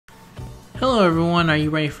Hello everyone, are you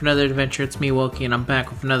ready for another adventure? It's me, Wokey, and I'm back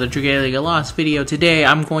with another Dragalia Lost video. Today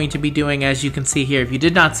I'm going to be doing, as you can see here, if you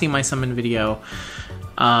did not see my summon video,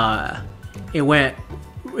 at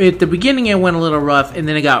the beginning it went a little rough, and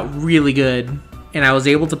then it got really good, and I was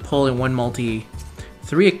able to pull in one multi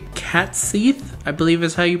 3 Cat Sith, I believe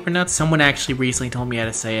is how you pronounce it. Someone actually recently told me how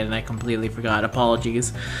to say it, and I completely forgot.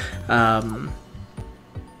 Apologies.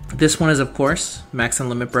 This one is, of course, max and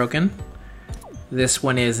limit broken. This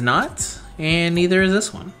one is not, and neither is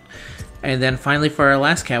this one. And then finally for our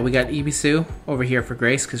last cat, we got Ibisu over here for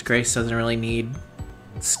Grace, because Grace doesn't really need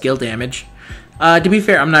skill damage. To be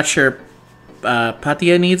fair, I'm not sure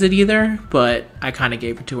Patia needs it either, but I kind of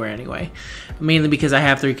gave it to her anyway. Mainly because I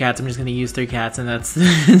have 3 cats, I'm just going to use 3 cats, and that's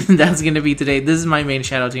that's going to be today. This is my main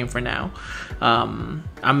shadow team for now. I'm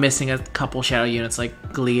missing a couple shadow units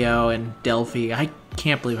like Leo and Delphi. I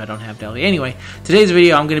can't believe I don't have Delphi. Anyway, today's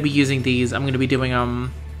video I'm going to be using these. I'm going to be doing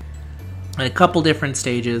a couple different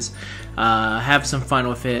stages. Have some fun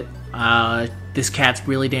with it. This cat's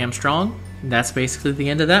really damn strong. That's basically the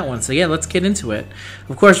end of that one. So yeah, let's get into it.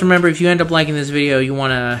 Of course, remember, if you end up liking this video, you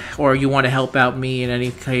want to help out me in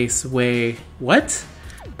any case way. What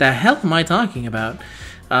the hell am I talking about?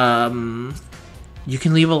 You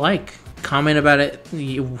can leave a like. Comment about it,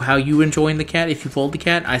 how you enjoying the cat, if you pulled the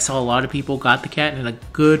cat. I saw a lot of people got the cat, and a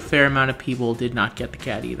good fair amount of people did not get the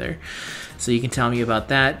cat either. So you can tell me about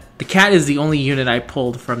that. The cat is the only unit I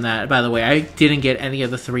pulled from that. By the way, I didn't get any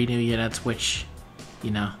of the 3 new units, which,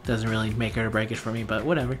 you know, doesn't really make it or break it for me, but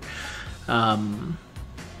whatever.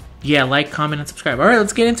 Yeah, like, comment, and subscribe. Alright,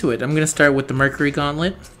 let's get into it. I'm going to start with the Mercury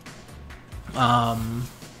Gauntlet.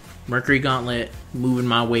 Mercury Gauntlet, moving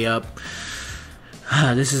my way up.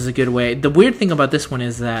 This is a good way. The weird thing about this one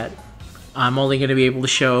is that I'm only going to be able to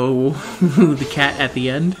show the cat at the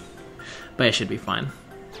end, but it should be fine.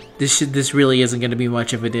 This really isn't going to be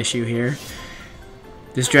much of an issue here.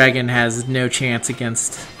 This dragon has no chance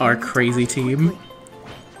against our crazy team.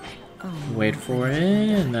 Wait for it,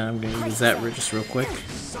 and then I'm going to use that just real quick.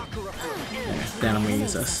 There, then I'm going to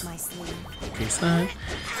use this. Increase that.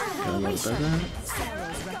 Go a little bit of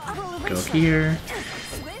that. Go here.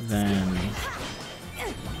 Then...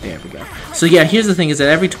 there we go. So yeah, here's the thing, is that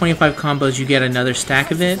every 25 combos you get another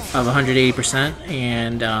stack of it, of 180%,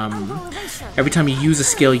 and every time you use a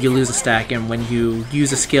skill you lose a stack, and when you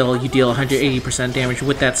use a skill you deal 180% damage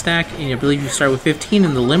with that stack, and I believe you start with 15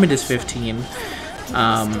 and the limit is 15.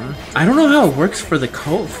 I don't know how it works for the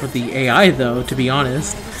AI though, to be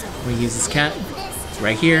honest. We use this cat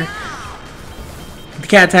right here. The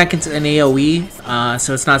cat attack is an AoE,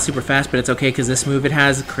 so it's not super fast, but it's okay because this move it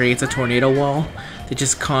has creates a tornado wall. It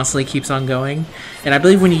just constantly keeps on going. And I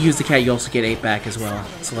believe when you use the cat, you also get 8 back as well.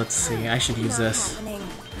 So let's see. I should use this.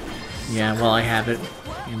 Yeah, well, I have it.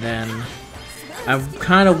 And then I'm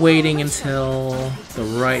kind of waiting until the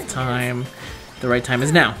right time. The right time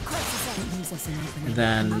is now. And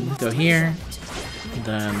then go here. And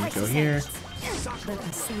then go here.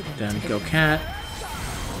 Then go cat.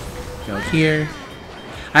 Go here.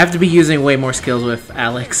 I have to be using way more skills with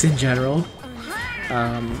Alex in general.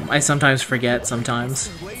 I sometimes forget sometimes.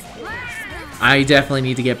 I definitely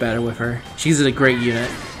need to get better with her. She's a great unit.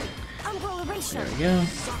 There we go.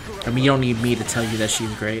 I mean, you don't need me to tell you that she's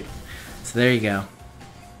great. So there you go.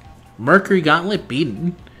 Mercury Gauntlet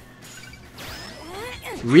beaten.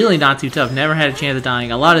 Really not too tough. Never had a chance of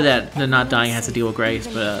dying. A lot of that, the not dying, has to deal with Grace,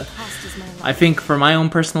 but I think for my own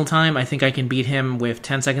personal time, I think I can beat him with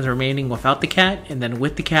 10 seconds remaining without the cat, and then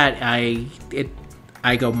with the cat, I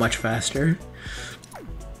go much faster.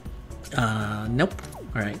 Nope.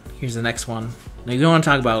 Alright, here's the next one. Now you want to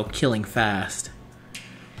talk about killing fast.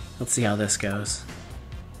 Let's see how this goes.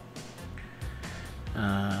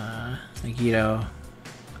 Agido.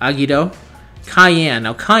 Cayenne.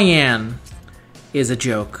 Now Cayenne is a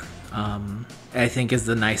joke. I think is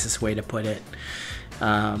the nicest way to put it.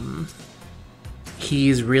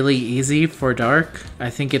 He's really easy for Dark. I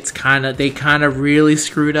think it's they kind of really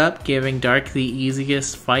screwed up giving Dark the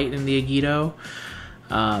easiest fight in the Agido.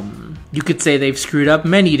 You could say they've screwed up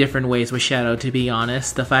many different ways with Shadow, to be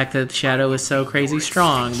honest. The fact that Shadow is so crazy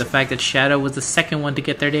strong, the fact that Shadow was the second one to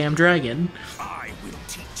get their damn dragon,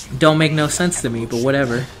 don't make no sense to me, but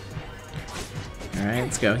whatever. Alright,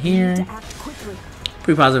 let's go here.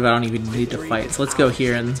 Pretty positive I don't even need to fight, so let's go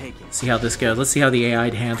here and see how this goes. Let's see how the AI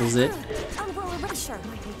handles it.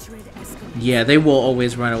 Yeah, they will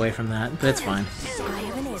always run away from that, but it's fine.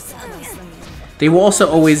 They will also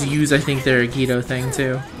always use, I think, their Agido thing,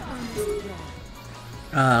 too.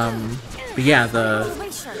 But yeah,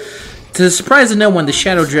 to the surprise of no one, the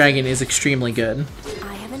Shadow Dragon is extremely good.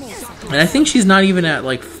 And I think she's not even at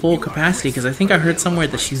like full capacity, because I think I heard somewhere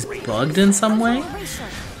that she's bugged in some way.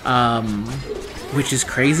 Which is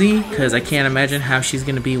crazy, because I can't imagine how she's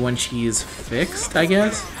going to be when she's fixed, I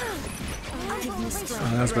guess.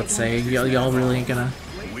 Oh, I was about to say, y'all really ain't gonna...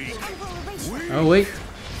 Oh, wait.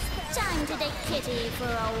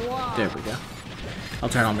 There we go. I'll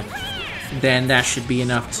turn on the... Then that should be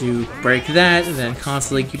enough to break that, and then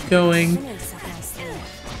constantly keep going.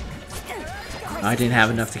 I didn't have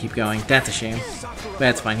enough to keep going. That's a shame.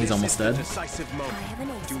 That's fine, he's almost dead.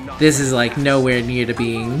 This is like nowhere near to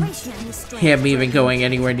being him even going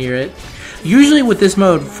anywhere near it. Usually with this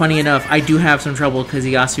mode, funny enough, I do have some trouble because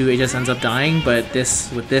Yasu just ends up dying, but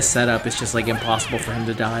with this setup, it's just like impossible for him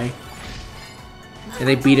to die. And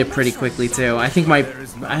they beat it pretty quickly too. I think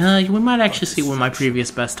we might actually see what my previous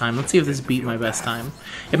best time. Let's see if this beat my best time.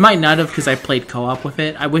 It might not have, because I played co-op with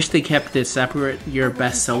it. I wish they kept this separate, your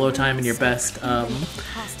best solo time and your best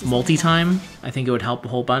multi-time. I think it would help a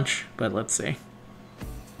whole bunch, but let's see.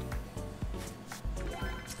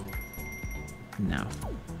 No.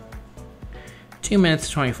 2 minutes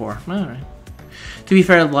 24. Alright. To be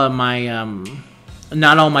fair,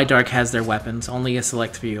 not all my Dark has their weapons, only a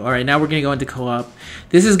select few. Alright, now we're going to go into co-op.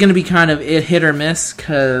 This is going to be kind of hit or miss,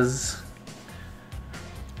 because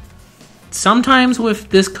sometimes with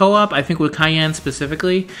this co-op, I think with Cayenne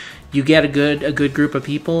specifically, you get a good group of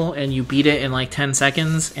people, and you beat it in like 10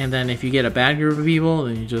 seconds, and then if you get a bad group of people,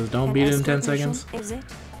 then you just don't beat it in 10 seconds.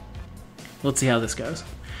 Let's see how this goes.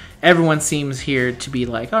 Everyone seems here to be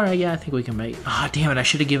like, alright, yeah, I think we can make... Oh, damn it, I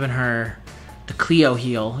should have given her the Cleo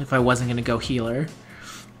heal if I wasn't going to go healer.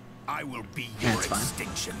 That's fine.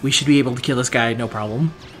 Extinction. We should be able to kill this guy, no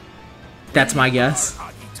problem. That's my guess.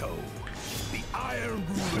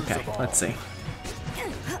 Okay, let's see.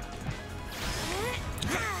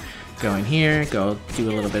 Go in here, go do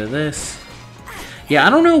a little bit of this. Yeah,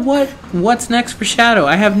 I don't know what's next for Shadow.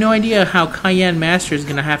 I have no idea how Cayenne Master is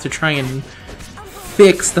going to have to try and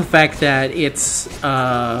fix the fact that it's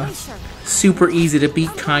super easy to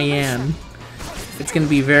beat Cayenne. It's going to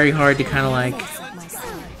be very hard to kind of like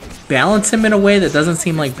balance him in a way that doesn't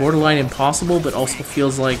seem like borderline impossible, but also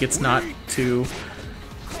feels like it's not too...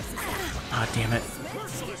 Ah, oh, damn it.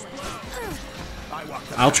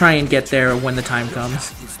 I'll try and get there when the time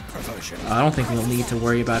comes. I don't think we'll need to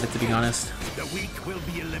worry about it, to be honest.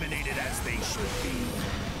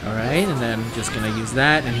 Alright, and then I'm just gonna use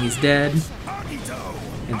that, and he's dead.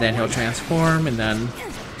 And then he'll transform, and then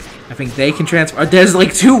I think they can transform. There's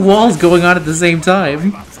like 2 walls going on at the same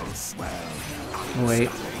time. Oh, wait.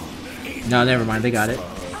 No, never mind, they got it.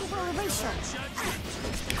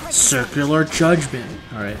 Circular Judgment.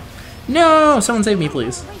 Alright. No! Someone save me,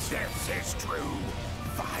 please.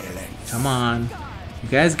 Come on. You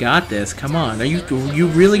guys got this. Come on. Are you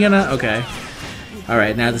really gonna... Okay.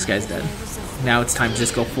 Alright, now this guy's dead. Now it's time to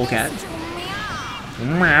just go full cat.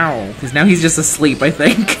 Meow. Because now he's just asleep, I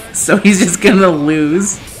think. So he's just gonna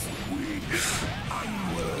lose.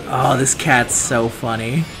 Oh, this cat's so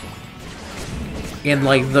funny. In,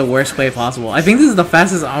 like, the worst way possible. I think this is the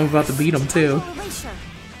fastest I'm about to beat him, too.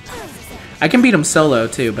 I can beat him solo,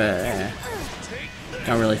 too, but...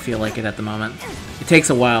 don't really feel like it at the moment. It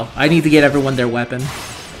takes a while. I need to get everyone their weapon.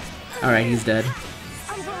 Alright, he's dead.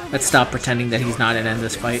 Let's stop pretending that he's not in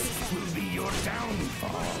this fight.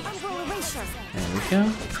 There we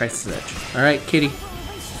go. Crisis Edge. Alright, kitty.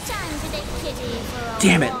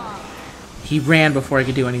 Damn it! He ran before I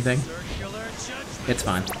could do anything. It's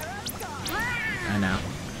fine. I know.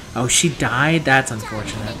 Oh, she died? That's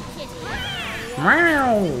unfortunate.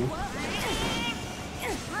 Meow!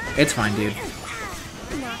 It's fine, dude.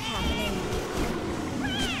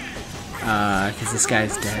 Because this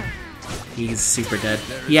guy's dead. He's super dead.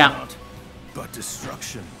 Yeah. But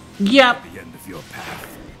destruction. Yep.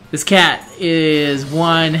 This cat is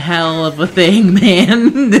one hell of a thing,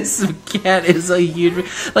 man. This cat is a huge...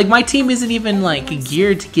 Like, my team isn't even, like,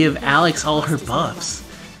 geared to give Alex all her buffs.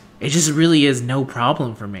 It just really is no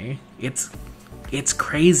problem for me. It's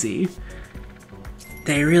crazy.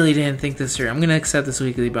 They really didn't think this through. I'm gonna accept this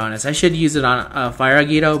weekly bonus. I should use it on Fire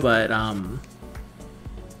Agito, but I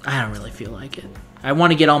don't really feel like it. I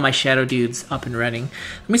want to get all my shadow dudes up and running.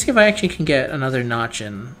 Let me see if I actually can get another notch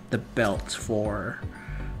in the belt for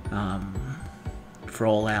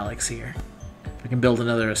old Alex here. I can build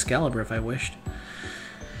another Excalibur if I wished.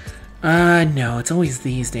 No, it's always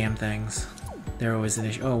these damn things. They're always an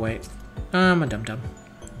issue. Oh, wait. I'm a dum-dum.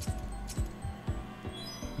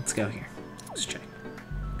 Let's go here. Let's check.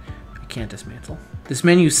 I can't dismantle. This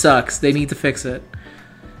menu sucks. They need to fix it.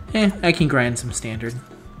 I can grind some standard.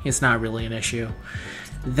 It's not really an issue.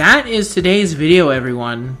 That is today's video,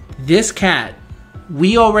 everyone. This cat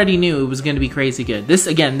we already knew it was going to be crazy good.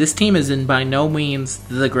 This team is by no means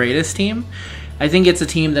the greatest team. I think it's a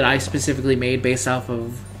team that I specifically made based off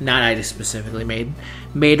of, not I specifically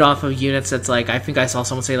made off of units that's like, I think I saw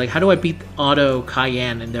someone say like, how do I beat Auto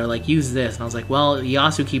Cayenne? And they're like, use this. And I was like, well,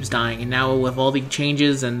 Yasu keeps dying. And now with all the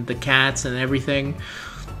changes and the cats and everything,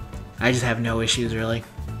 I just have no issues really.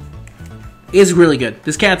 It's really good.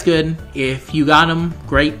 This cat's good. If you got him,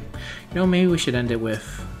 great. You know, maybe we should end it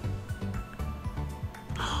with,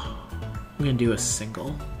 I'm going to do a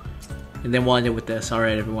single. And then we'll end it with this.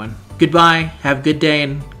 Alright, everyone. Goodbye. Have a good day,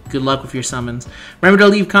 and good luck with your summons. Remember to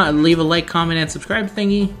leave a like, comment, and subscribe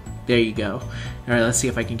thingy. There you go. Alright, let's see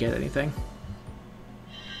if I can get anything.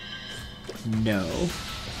 No.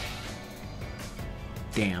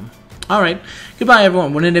 Damn. Alright. Goodbye,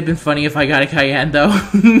 everyone. Wouldn't it have been funny if I got a Cayenne, though?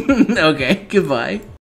 Okay, goodbye.